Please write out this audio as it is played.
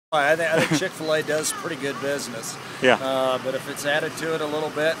I think Chick-Fil-A does pretty good business. Yeah. But if it's added to it a little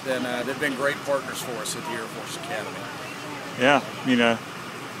bit, then they've been great partners for us at the Air Force Academy. Yeah, I mean,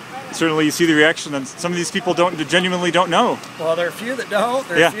 certainly you see the reaction, and some of these people genuinely don't know. Well, there are a few that don't.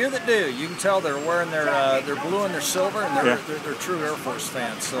 There are a few that do. You can tell they're wearing their blue and their silver, and they're true Air Force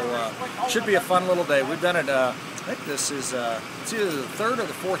fans. So should be a fun little day. We've done it. I think this is it's either the third or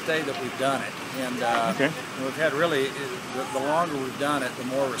the fourth day that we've done it, and we've had really the longer we've done it, the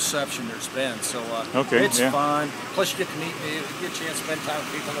more reception there's been. So it's fun. Plus, you get to meet you get a chance to spend time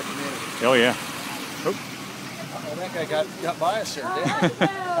with people in the community. Oh yeah. Oh. I think I got by us there, didn't I?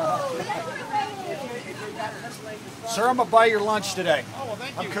 Sir, I'm going to buy your lunch today. Oh, well,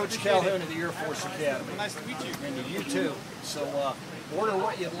 thank you. I'm Coach Calhoun of the Air Force Academy. Well, nice to meet you. And you too. So order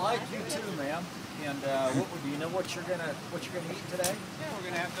what you'd like, you too, ma'am. And do you know what you're gonna eat today? Yeah, we're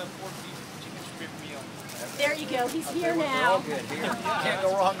gonna have the 4-piece chicken strip meal. There you go. He's here They're now. all good here. You can't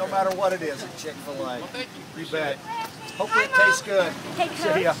go wrong no matter what it is at Chick-Fil-A. Well, thank you. You bet. Hopefully it tastes good. Hey,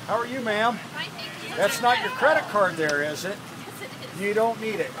 Coach. See ya. How are you, ma'am? That's not your credit card there, is it? You don't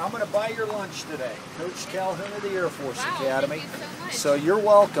need it. I'm going to buy your lunch today. Coach Calhoun of the Air Force Academy. Thank you so much. So you're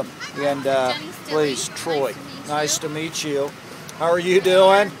welcome. And please, Troy, nice to meet you. How are you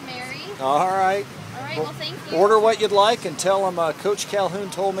doing? Mary. All right. All right, well, thank you. Order what you'd like and tell him Coach Calhoun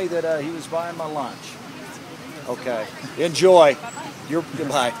told me that he was buying my lunch. Okay. Enjoy.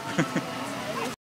 Goodbye.